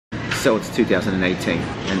So it's 2018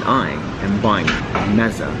 and I am buying a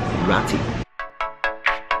Maserati.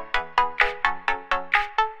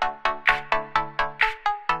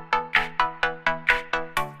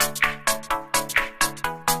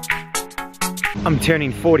 I'm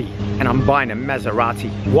turning 40 and I'm buying a Maserati.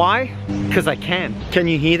 Why? Because I can. Can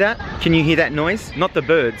you hear that? Can you hear that noise? Not the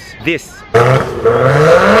birds, this.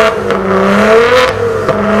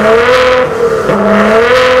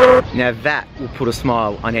 Now that will put a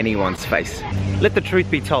smile on anyone's face. Let the truth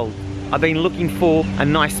be told, I've been looking for a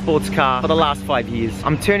nice sports car for the last 5 years.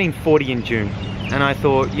 I'm turning 40 in June and I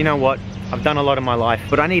thought, you know what? I've done a lot in my life,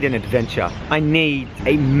 but I need an adventure. I need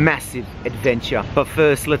a massive adventure. But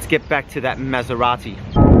first, let's get back to that Maserati.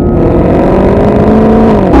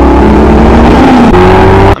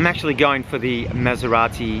 I'm actually going for the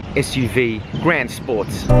Maserati SUV Grand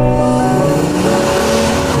Sports.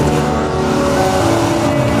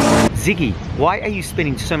 Ziggy, why are you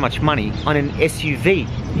spending so much money on an SUV?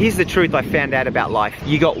 Here's the truth I found out about life.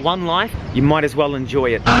 You got one life, you might as well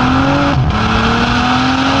enjoy it.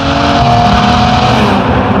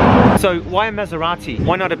 So why a Maserati?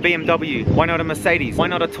 Why not a BMW? Why not a Mercedes? Why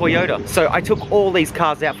not a Toyota? So I took all these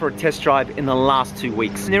cars out for a test drive in the last 2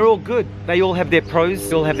 weeks. And they're all good. They all have their pros,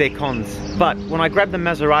 they all have their cons. But when I grabbed the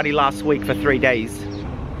Maserati last week for 3 days,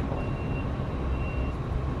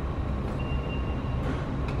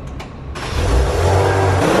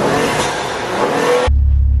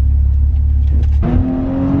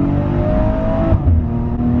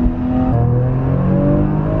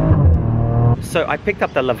 so I picked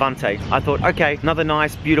up the Levante. I thought, okay, another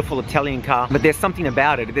nice, beautiful Italian car, but there's something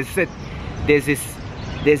about it. There's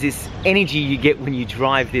this energy you get when you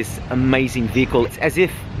drive this amazing vehicle. It's as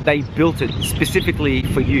if they built it specifically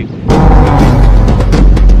for you.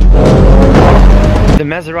 The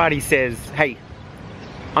Maserati says, hey,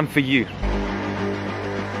 I'm for you.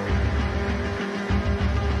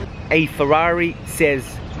 A Ferrari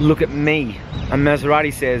says, look at me. A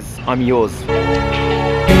Maserati says, I'm yours.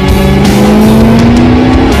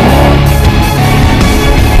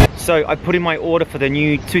 So I put in my order for the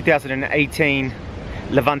new 2018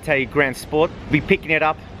 Levante Grand Sport. We'll be picking it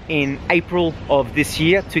up in April of this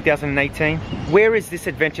year, 2018. Where is this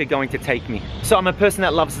adventure going to take me? So I'm a person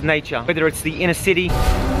that loves nature, whether it's the inner city,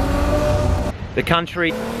 the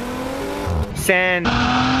country, sand,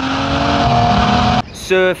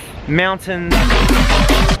 surf, mountains,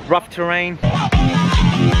 rough terrain.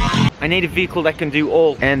 I need a vehicle that can do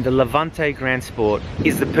all, and the Levante Grand Sport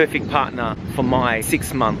is the perfect partner for my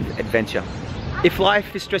 6-month adventure. If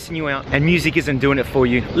life is stressing you out and music isn't doing it for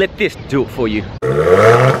you, let this do it for you.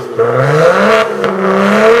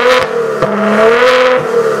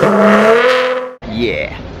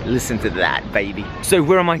 Yeah, listen to that, baby. So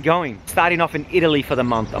where am I going? Starting off in Italy for the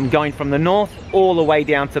month. I'm going from the north all the way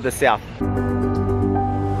down to the south.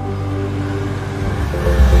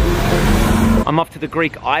 I'm off to the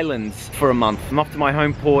Greek islands for a month. I'm off to my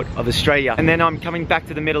home port of Australia. And then I'm coming back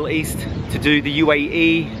to the Middle East to do the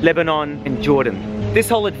UAE, Lebanon, and Jordan. This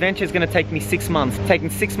whole adventure is gonna take me 6 months. Taking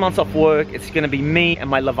 6 months off work, it's gonna be me and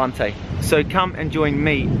my Levante. So come and join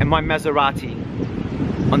me and my Maserati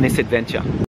on this adventure.